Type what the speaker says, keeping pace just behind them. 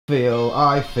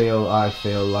I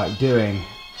feel like doing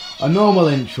a normal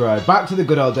intro. Back to the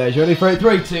good old days. You ready for it?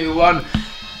 3, 2, 1.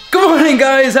 Good morning,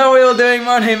 guys. How are we all doing?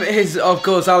 My name is, of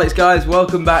course, Alex, guys.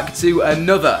 Welcome back to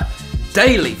another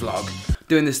daily vlog.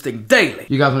 Doing this thing daily.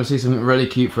 You guys want to see something really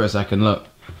cute for a second? Look.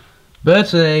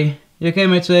 Bertie, you okay,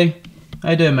 matey?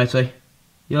 How you doing, matey?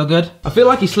 You all good? I feel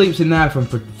like he sleeps in there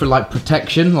for like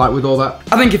protection, like with all that.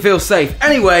 I think he feels safe.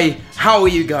 Anyway, how are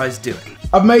you guys doing?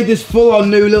 I've made this full-on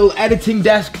new little editing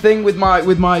desk thing with my,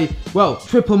 well,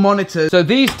 triple monitors. So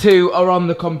these two are on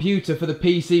the computer for the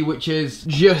PC, which is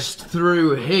just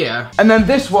through here. And then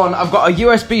this one, I've got a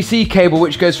USB-C cable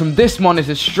which goes from this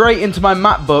monitor straight into my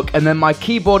MacBook, and then my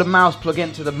keyboard and mouse plug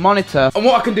into the monitor. And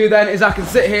what I can do then is I can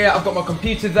sit here, I've got my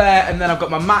computer there, and then I've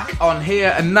got my Mac on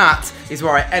here, and that is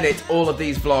where I edit all of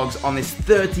these vlogs on this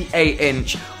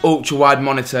 38-inch ultra-wide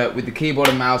monitor with the keyboard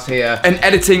and mouse here. And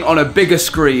editing on a bigger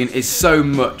screen is so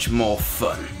much more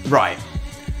fun. Right,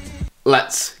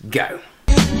 let's go.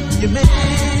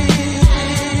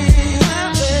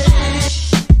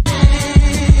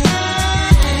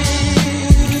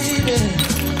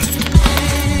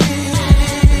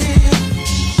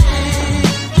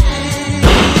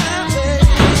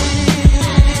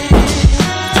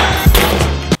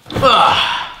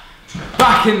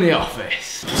 Back in the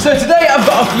office. So today I've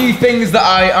got a few things that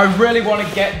I really want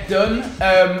to get done.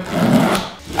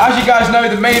 As you guys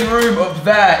know, the main room up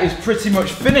there is pretty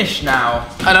much finished now.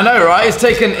 And I know, right? It's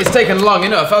taken long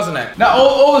enough, hasn't it? Now,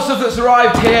 all the stuff that's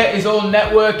arrived here is all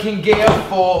networking gear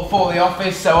for the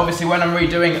office. So obviously when I'm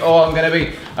redoing it all, I'm gonna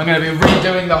be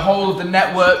redoing the whole of the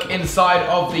network inside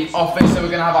of the office. So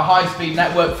we're gonna have a high-speed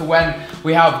network for when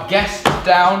we have guests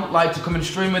down, like to come and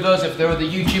stream with us, if there are other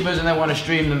YouTubers and they want to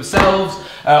stream themselves,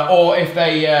 or if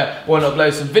they want to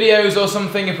upload some videos or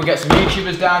something. If we get some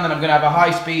YouTubers down, then I'm gonna have a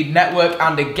high-speed network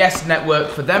and a guest network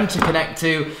for them to connect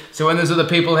to. So when there's other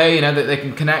people here, you know, that they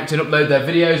can connect and upload their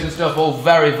videos and stuff, all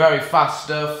very, very fast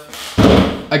stuff.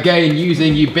 Again,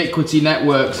 using Ubiquity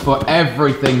networks for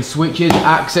everything. Switches,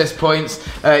 access points,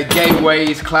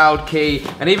 gateways, cloud key,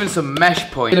 and even some mesh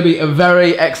points. It's gonna be a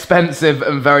very expensive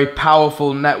and very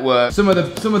powerful network. Some of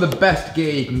the best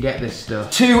gear you can get this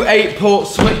stuff. 2 8-port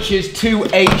switches, 2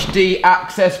 HD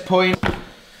access points.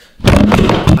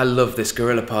 I love this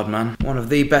GorillaPod, man. One of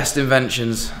the best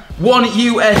inventions. 1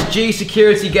 USG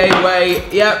security gateway.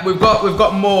 Yeah, we've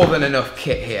got more than enough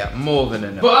kit here, more than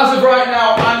enough. But as of right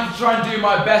now, I'm trying to do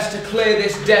my best to clear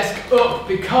this desk up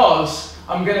because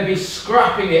I'm gonna be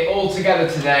scrapping it all together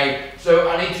today. So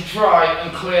I need to try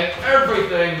and clear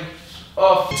everything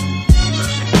off.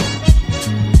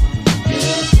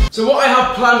 So what I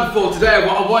have planned for today,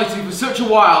 what I wanted to do for such a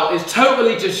while, is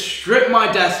totally just strip my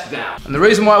desk down. And the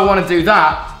reason why I want to do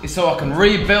that is so I can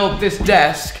rebuild this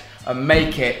desk and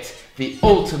make it the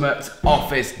ultimate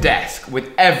office desk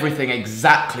with everything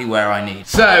exactly where I need.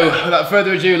 So without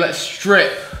further ado, let's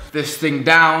strip this thing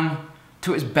down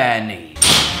to its bare needs.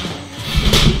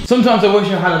 Sometimes I wish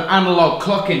I had an analog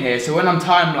clock in here so when I'm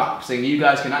time-lapsing, you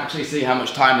guys can actually see how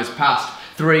much time has passed.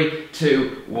 3,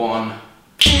 2, 1.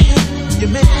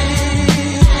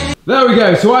 There we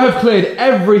go, so I have cleared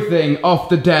everything off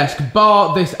the desk,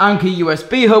 bar this Anchor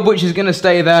USB hub, which is gonna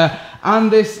stay there, and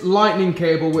this lightning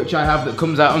cable, which I have that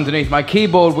comes out underneath my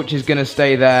keyboard, which is gonna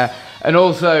stay there, and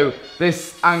also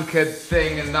this Anchor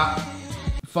thing and that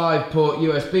 5-port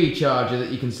USB charger that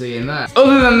you can see in there.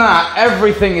 Other than that,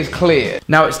 everything is cleared.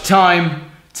 Now it's time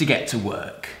to get to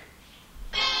work.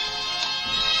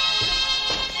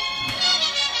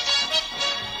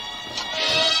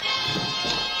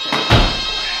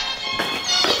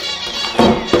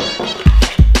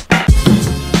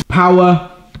 Power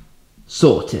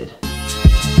sorted.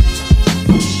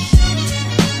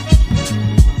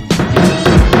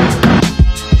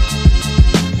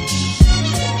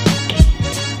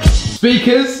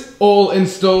 Speakers all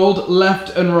installed, left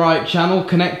and right channel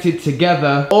connected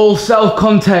together, all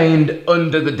self-contained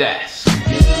under the desk.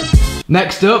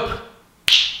 Next up,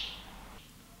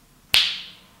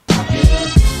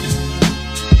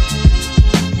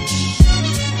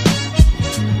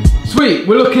 sweet,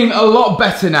 we're looking a lot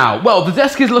better now. Well, the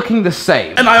desk is looking the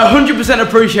same. And I 100%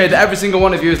 appreciate that every single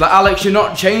one of you is like, Alex, you're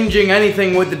not changing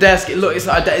anything with the desk.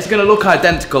 It's gonna look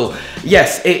identical.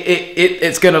 Yes,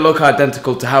 it's gonna look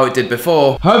identical to how it did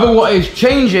before. However, what is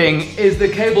changing is the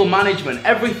cable management.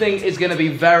 Everything is gonna be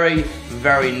very,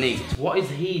 very neat. What is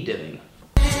he doing?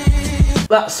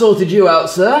 That sorted you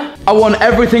out, sir. I want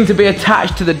everything to be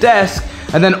attached to the desk,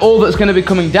 and then all that's gonna be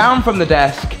coming down from the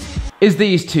desk is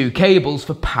these 2 cables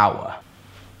for power.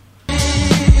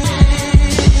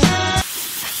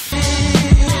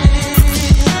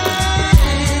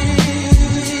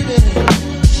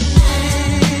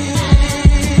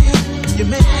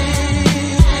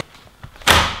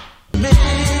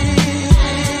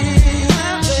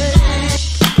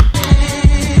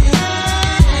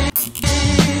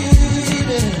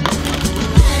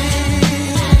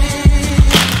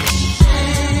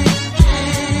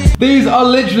 These are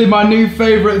literally my new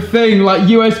favorite thing, like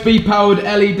USB powered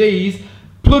LEDs.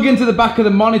 Plug into the back of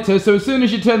the monitor, so as soon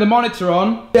as you turn the monitor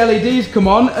on, the LEDs come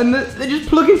on and they just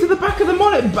plug into the back of the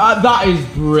monitor. That is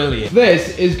brilliant.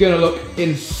 This is gonna look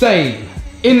insane.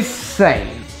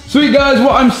 Insane. Sweet guys,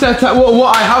 what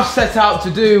I have set out to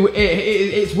do,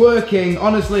 it's working,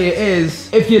 honestly it is.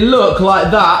 If you look like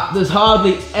that, there's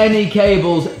hardly any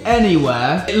cables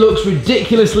anywhere. It looks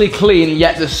ridiculously clean,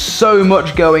 yet there's so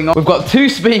much going on. We've got 2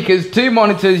 speakers, 2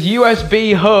 monitors,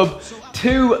 USB hub,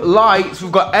 2 lights,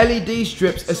 we've got LED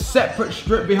strips, a separate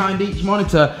strip behind each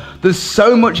monitor. There's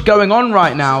so much going on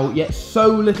right now, yet so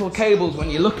little cables when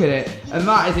you look at it. And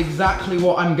that is exactly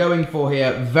what I'm going for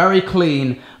here. Very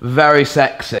clean, very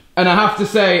sexy. And I have to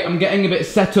say, I'm getting a bit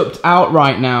set up out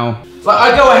right now. Like,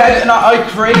 I go ahead and I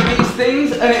create these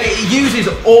things, and it uses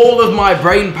all of my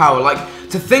brain power. Like,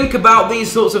 to think about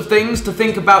these sorts of things, to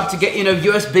think about, to get, you know,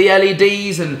 USB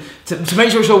LEDs and to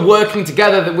make sure it's all working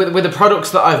together with the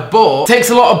products that I've bought, takes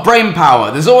a lot of brain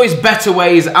power. There's always better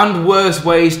ways and worse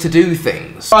ways to do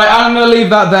things. Right, I'm gonna leave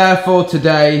that there for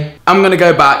today. I'm gonna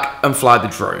go back and fly the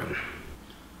drone.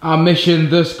 Our mission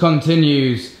thus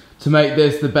continues to make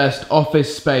this the best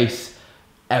office space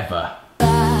ever.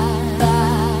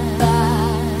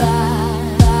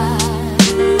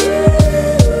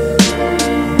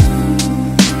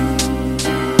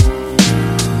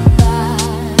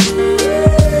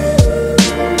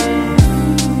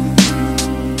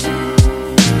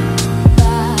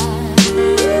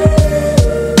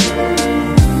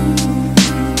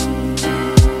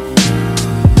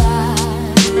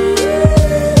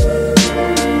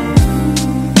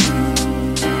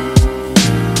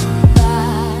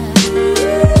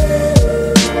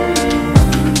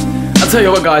 I'll tell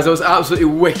you what guys, I was absolutely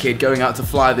wicked going out to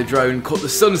fly the drone, caught the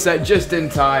sunset just in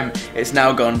time. It's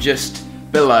now gone just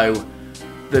below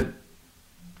the,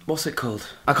 what's it called?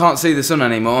 I can't see the sun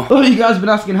anymore. Oh, you guys have been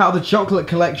asking how the chocolate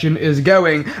collection is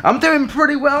going. I'm doing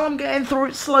pretty well, I'm getting through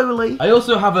it slowly. I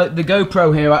also have the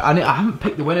GoPro here. I haven't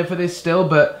picked the winner for this still,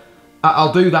 but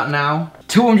I'll do that now.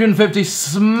 250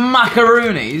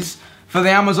 smackaroonies for the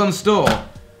Amazon store.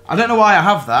 I don't know why I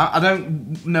have that. I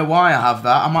don't know why I have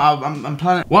that. I'm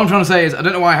planning. What I'm trying to say is I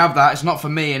don't know why I have that. It's not for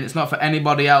me and it's not for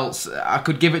anybody else. I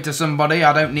could give it to somebody.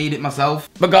 I don't need it myself.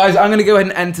 But guys, I'm gonna go ahead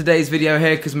and end today's video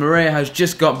here because Maria has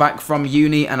just got back from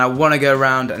uni and I want to go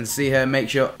around and see her. Make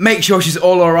sure she's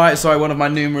all alright. Sorry, one of my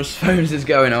numerous phones is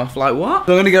going off. Like what?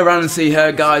 So I'm gonna go around and see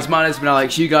her. Guys, my name's been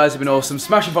Alex. You guys have been awesome.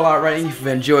 Smash a like rating if you've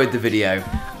enjoyed the video.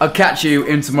 I'll catch you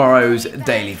in tomorrow's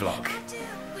daily vlog.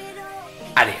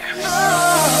 Adios.